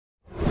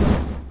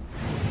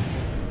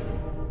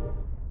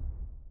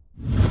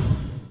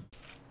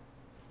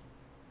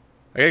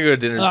I gotta go to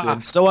dinner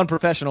soon. So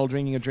unprofessional,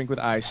 drinking a drink with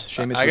ice.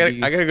 Seamus I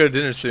gotta go to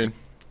dinner soon.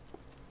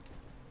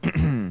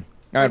 All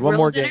right, one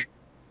more dinner? game.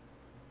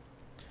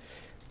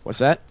 What's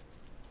that?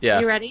 Yeah.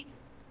 You ready?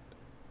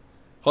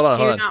 Hold on,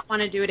 Do hold you on. not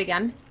want to do it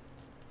again?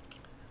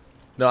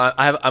 No,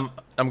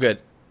 I'm good.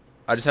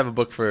 I just have a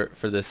book for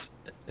this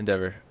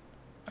endeavor.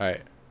 All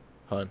right,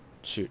 hold on.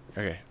 Shoot.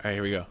 Okay. All right,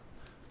 here we go.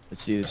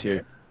 Let's see this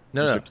here.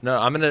 No.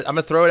 I'm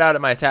gonna throw it out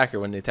at my attacker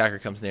when the attacker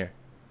comes near.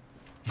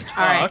 All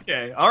right.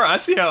 Okay. All right. I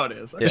see how it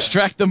is. Okay.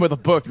 Distract them with a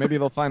book. Maybe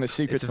they'll find a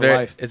secret It's to very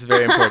life. it's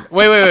very important.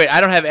 Wait. I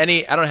don't have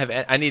any.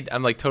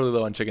 I'm like totally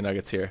low on chicken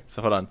nuggets here.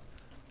 So hold on.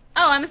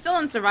 Oh, I'm still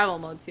in survival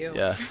mode too.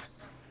 Yeah.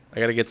 I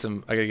gotta get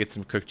some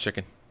cooked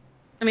chicken.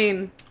 I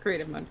mean,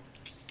 creative mode.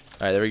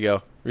 All right, there we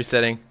go.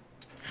 Resetting.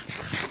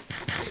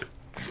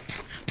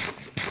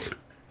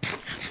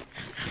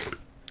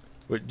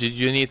 Did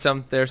you need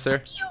some there,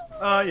 sir?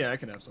 Yeah, I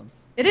can have some.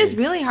 It is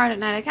really hard at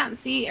night. I can't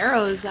see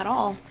arrows at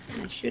all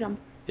when I shoot them.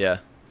 Yeah.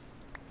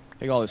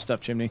 Take all this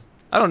stuff, Chimney.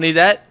 I don't need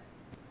that.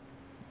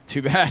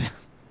 Too bad.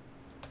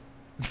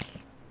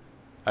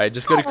 Alright,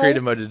 just go to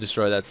creative mode to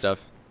destroy that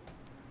stuff.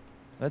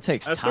 That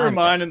takes I threw time.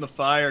 mine in the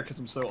fire because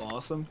I'm so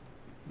awesome.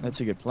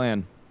 That's a good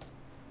plan.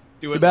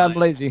 Do Too it. bad I'm Mine.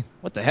 lazy.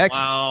 What the heck?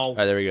 Wow.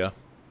 Alright, there we go.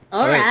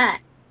 All right.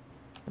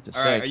 What to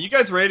All say? right. Are you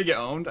guys ready to get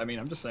owned? I mean,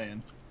 I'm just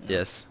saying.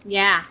 Yes.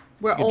 Yeah,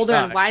 we're Good older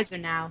and try. wiser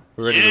now.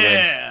 We're ready to win.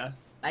 Yeah.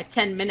 By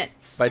 10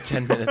 minutes. By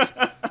 10 minutes.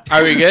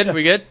 Are we good?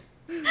 We good?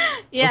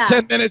 Yeah. Those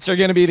 10 minutes are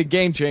gonna be the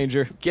game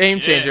changer. Game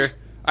Yeah. changer.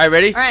 Alright,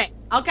 ready? All right,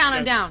 I'll count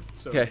it down.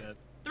 So Okay. good.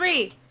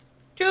 3,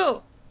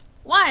 2,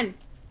 1,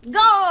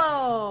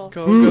 go!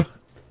 Go.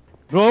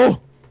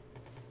 No.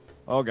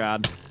 Oh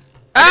God.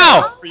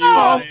 Ow! For you,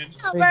 Ryan.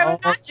 Silver,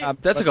 got you.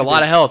 That took a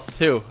lot of health,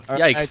 too. All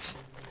Yikes. right.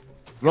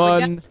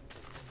 Run.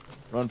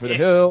 Run for the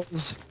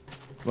hills.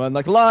 Run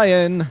like a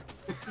lion.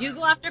 You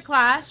go after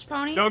Clash,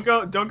 Pony. Don't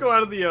go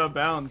out of the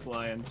bounds,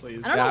 Lion,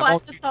 please. I don't Yeah, know I why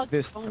won't this do dog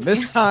this phone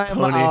this me. time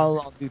Pony.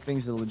 I'll do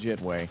things the legit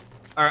way.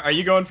 Are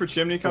you going for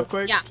Chimney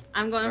Cupquake? Yeah,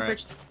 I'm going All for...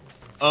 right.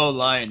 Oh,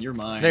 Lion, you're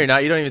mine. No, you're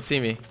not. You don't even see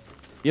me.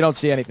 You don't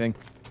see anything.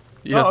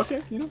 You Oh, don't,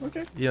 okay. You know,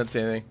 okay. You don't see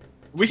anything.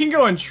 We can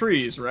go in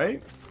trees,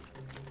 right?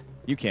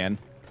 You can.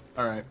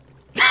 All right.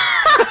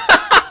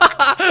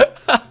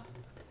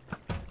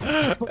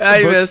 Ah,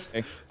 you missed.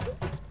 Okay.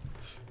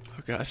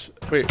 Oh gosh.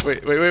 Wait.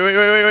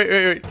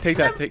 Take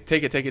that.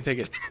 Take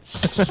it.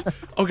 Shh.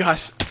 Oh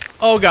gosh.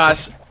 Oh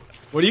gosh.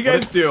 What are you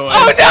guys doing?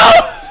 Oh no!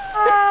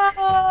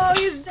 Oh,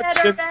 he's dead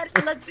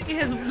already. Let's see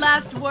his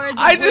last words.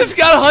 I just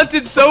got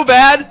hunted so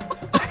bad.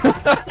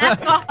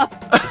 Back off.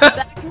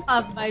 Back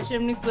off, my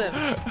chimney slip.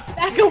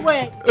 Back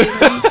away.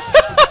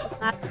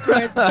 Last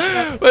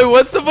words. Wait,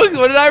 what's the book?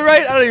 What did I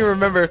write? I don't even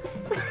remember.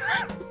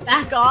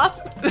 Back off.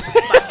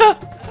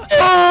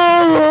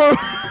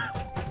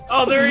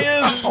 Oh, there he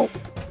is!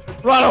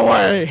 Run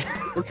away!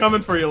 We're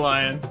coming for you,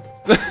 Lion.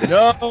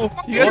 No!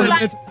 You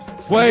guys are-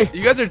 This way!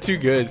 You guys are too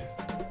good.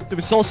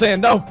 Stupid soul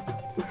saying no!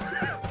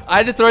 I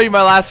had to throw you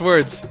my last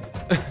words.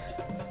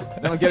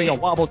 Now I'm getting a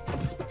wobble.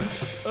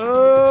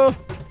 Oh,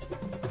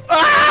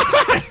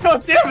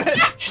 damn it!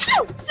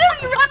 Shoot,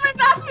 you run right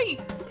past me.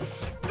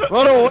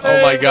 Run away!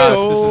 Oh my gosh,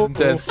 this is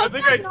intense. I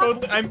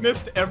think I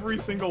missed every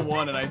single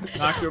one and I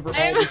knocked over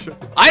all the shit.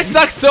 I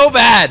suck so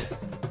bad.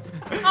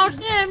 Oh,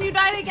 Jim, you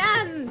died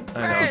again.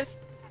 I know. First.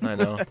 I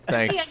know. Me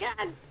Thanks.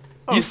 again.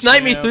 You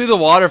sniped me through the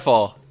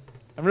waterfall.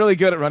 I'm really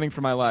good at running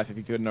for my life, if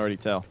you couldn't already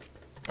tell.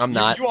 I'm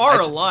not. You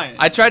are a lion.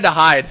 I tried to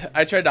hide.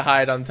 I tried to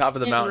hide on top of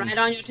the Get mountain. right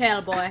on your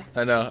tail, boy.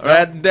 I know.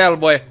 Right there,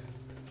 boy.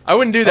 I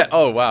wouldn't do that.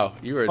 Oh wow,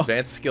 you were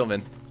advanced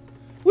skillman.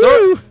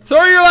 Woo!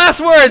 Throw your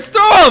last words.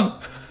 Throw them.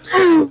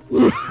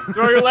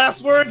 Throw your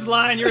last words,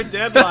 Lion. You're a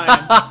dead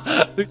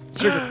lion.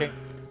 Sugar cane.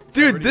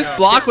 Dude, this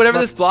block, whatever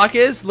this block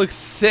is, looks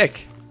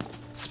sick. Am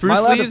I Spruce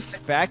allowed to leaves.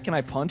 fight back? Can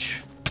I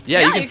punch? Yeah,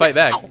 Yeah, you can you fight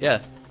can- back.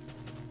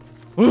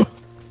 Yeah.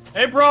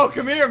 Hey, bro,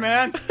 come here,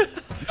 man.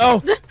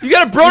 No! You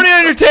got a brony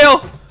on your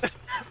tail.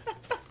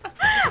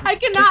 I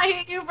cannot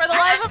hit you for the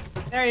life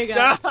of... There you go.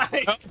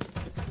 Die.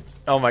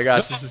 Oh my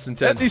gosh, this is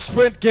intense.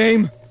 Anti-sprint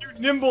game! You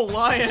nimble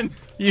lion.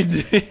 You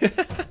did.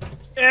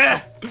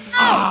 Yeah.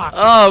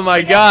 Oh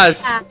my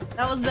gosh. Yeah,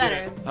 that was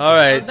better. All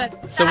right. That was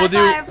better. So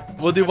High five.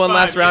 we'll do one High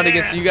last five, round yeah.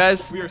 against you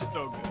guys. We are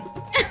so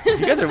good.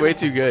 You guys are way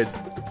too good.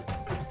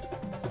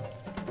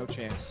 No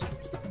chance. All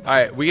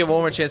right, we get one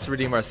more chance to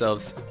redeem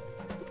ourselves.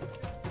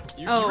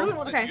 You Oh, really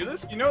want okay. to do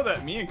this? You know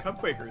that me and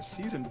Cupquaker are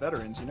seasoned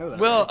veterans. You know that.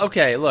 Well, right?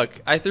 okay. Look,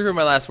 I threw her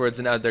my last words,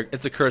 and now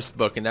it's a cursed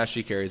book, and now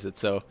she carries it.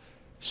 So,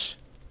 shh.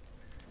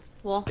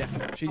 Well, Yeah,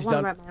 I she's want to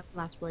done. write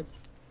my last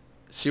words.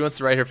 She wants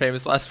to write her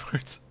famous last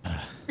words.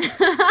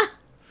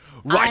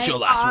 Write your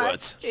last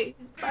words.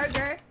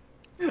 Cheeseburger.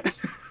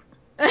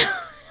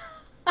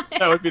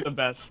 That would be the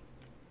best.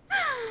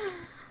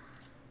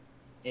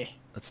 Eh.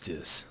 Let's do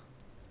this.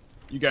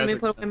 You Let guys me are.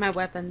 put away my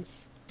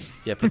weapons.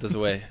 Yeah, put those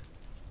away.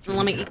 And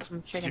let me eat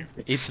some chicken.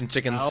 Eat some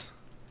chickens. Ow.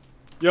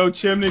 Yo,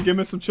 Chimney, give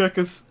me some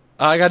chickens.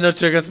 I got no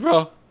chickens,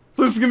 bro.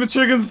 Please give me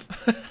chickens.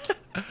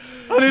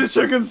 I need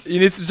chickens. You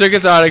need some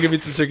chickens? Alright, I'll give you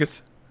some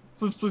chickens.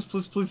 Please, please,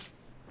 please, please.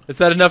 Is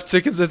that enough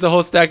chickens? It's a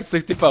whole stack of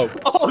 64.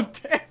 Oh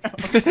damn!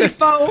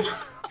 64.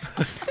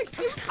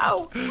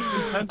 64.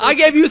 I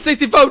gave you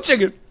 64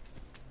 chicken.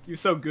 You're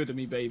so good to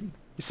me, baby.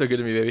 You're so good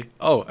to me, baby.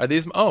 Oh, are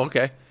these? Oh,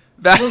 okay.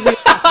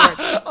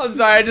 I'm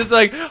sorry. I just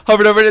like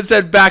hovered over it and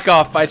said "Back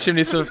Off" by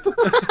Chimney Swift.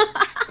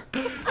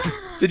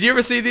 Did you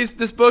ever see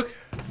this book?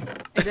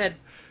 I did.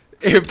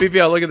 Here,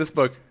 BBL, look at this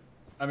book.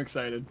 I'm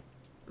excited.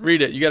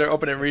 Read it. You gotta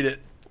open it and read it.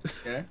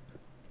 Okay.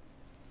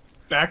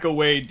 Back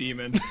away,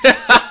 demon.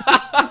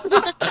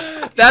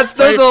 Those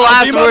are the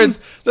last words.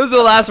 Those are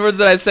the last words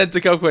that I sent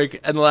to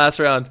Coquake in the last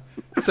round.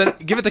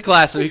 Give it to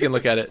Clash so he can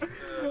look at it.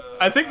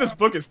 I think this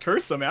book is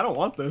cursed on me. I don't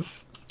want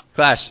this.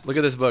 Clash, look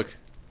at this book.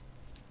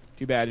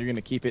 Too bad. You're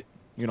gonna keep it.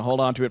 You're gonna hold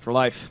on to it for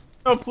life.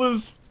 Oh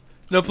please.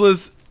 No,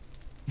 please.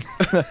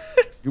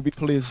 Gooby,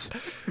 please.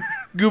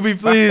 Gooby,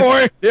 please.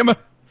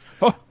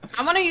 Oh.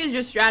 I want to use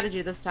your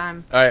strategy this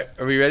time. All right,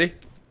 are we ready?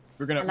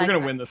 We're I like gonna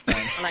that. win this time.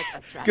 I like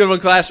that strategy. Good one,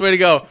 Clash. Way to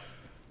go.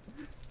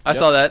 I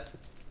saw that.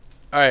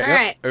 All right. All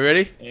right. Are you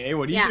ready? Hey,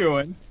 what are Yeah. you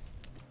doing?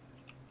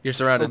 You're Oh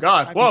surrounded.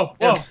 god. Whoa,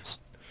 whoa.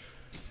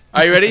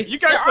 Are you ready? You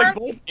guys There like are-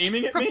 both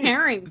aiming at me?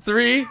 Preparing.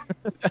 3,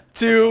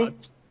 2,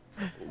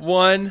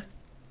 1,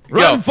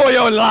 Run go. for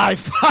your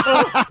life!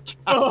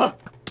 Oh.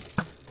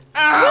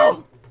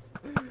 Ow!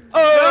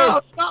 Oh, No,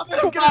 stop it!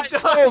 I'm gonna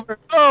it's die! over.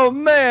 Oh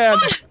man,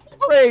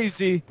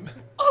 crazy.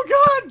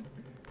 Oh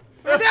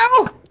god!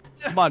 No!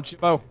 Come on,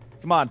 Chippo.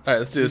 Come on. All right,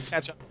 let's do this.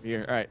 Catch up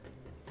here. All right.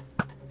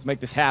 Let's make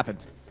this happen.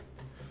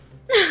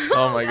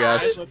 Oh my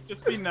gosh. Guys, let's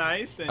just be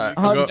nice and Alright.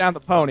 you Hunt go- down the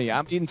pony.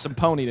 I'm eating some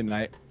pony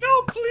tonight.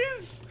 no,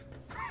 please.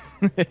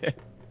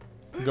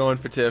 I'm going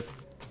for Tiff.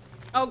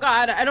 Oh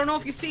god, I don't know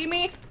if you see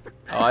me.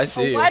 Oh, I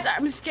see Oh, you. what?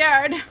 I'm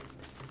scared.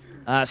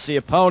 I see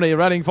a pony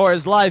running for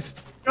his life.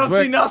 Don't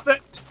Where- see nothing.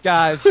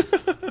 Guys.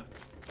 Oh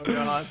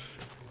god.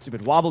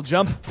 Stupid wobble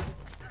jump.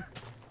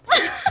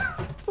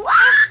 No,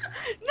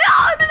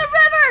 I'm in a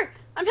river.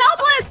 I'm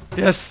helpless.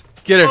 Yes,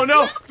 get her. Oh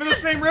no, we're in the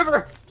same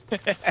river.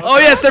 Oh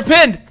yes, they're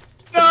pinned.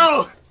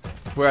 No.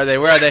 Where are they?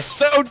 Where are they?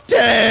 So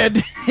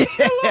dead. Oh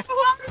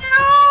no!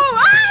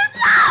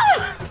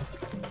 Oh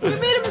no! We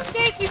made a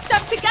mistake. We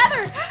stuck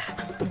together.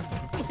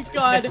 Oh my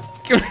god.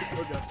 Oh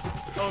god.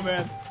 Oh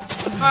man.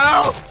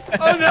 Ow!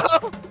 Oh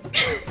no!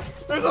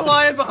 There's a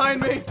lion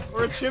behind me,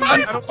 or a chimney. I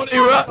don't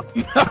know.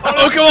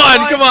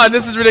 Oh come on!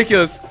 This is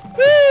ridiculous.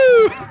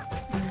 Woo!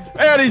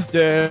 And he's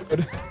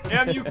dead.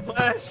 Damn you,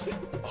 Flash!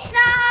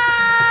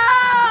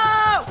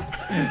 No!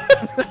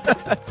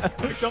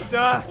 Don't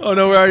die. Oh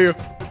no, where are you?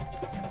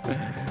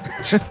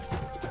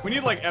 We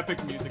need like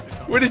epic music to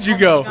come. Where did you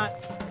go?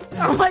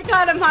 Oh my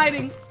god, I'm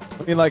hiding.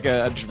 I mean, like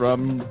a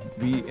drum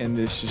beat, and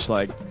it's just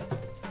like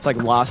it's like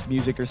lost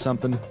music or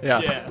something. Yeah.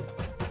 Yeah.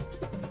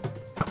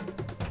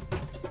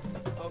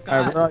 Oh All right,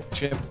 god. where are you,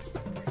 Chip?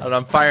 I don't know,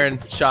 I'm firing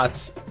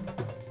shots.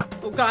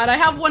 Oh god, I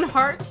have one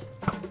heart.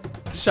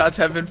 Shots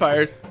have been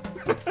fired.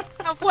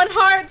 I have one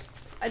heart.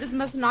 I just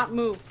must not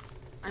move.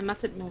 I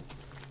mustn't move.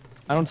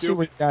 I don't see Dude.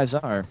 where you guys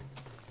are.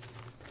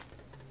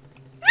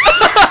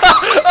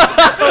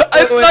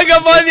 I snuck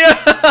up on you.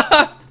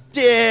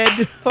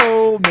 Dead.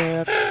 Oh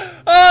man.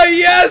 Oh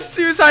yes,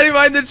 she was hiding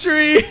behind the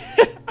tree.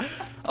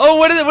 Oh,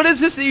 what is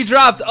this that you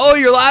dropped? Oh,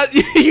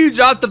 you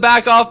dropped the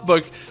back off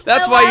book.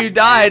 That's I why lost you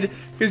died,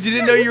 because you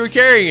didn't know you were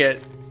carrying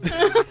it.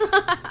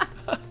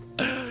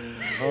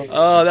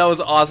 Oh, that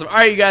was awesome. All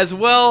right, you guys.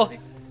 Well,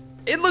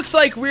 it looks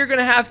like we're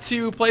gonna have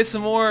to play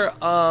some more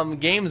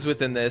games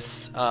within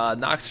this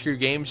Noxcrew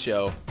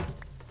Gameshow.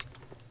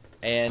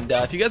 And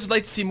if you guys would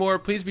like to see more,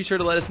 please be sure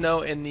to let us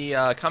know in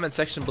the comment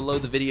section below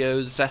the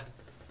videos.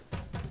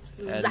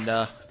 And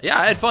yeah,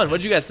 I had fun.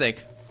 What did you guys think?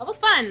 That was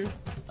fun.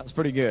 That's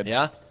pretty good.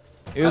 Yeah.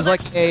 It was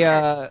like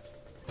a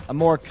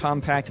more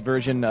compact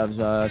version of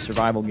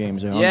survival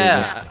games.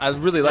 Yeah, I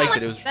really liked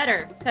it. It was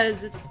better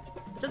because it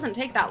doesn't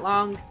take that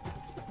long.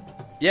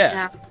 yeah.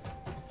 Yeah.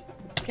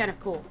 It's kind of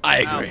cool. I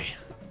agree.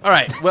 All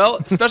right.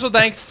 Well, special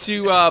thanks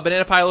to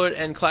Banana Pilot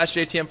and Clash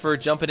JTM for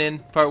jumping in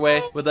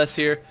partway with us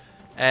here,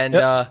 and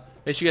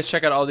make sure you guys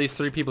check out all these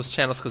three people's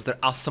channels because they're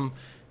awesome.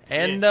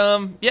 And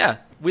yeah,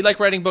 we like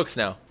writing books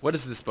now. What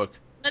is this book?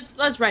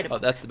 Let's write a Oh,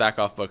 book. that's the back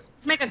off book.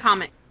 Let's make a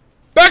comic.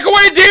 Back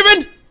away,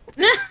 demon!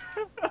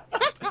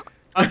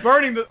 I'm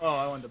burning the. Oh,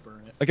 I wanted to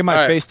burn it. Look at my All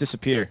right. face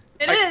disappear.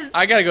 It is.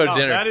 I gotta go to Oh,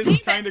 dinner. that is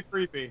kind of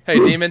creepy. Hey,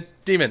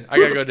 demon, I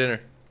gotta go to dinner.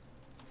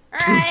 All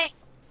right.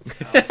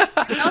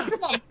 That was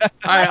cool. All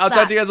right, I'll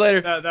talk to you guys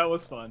later. That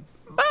was fun.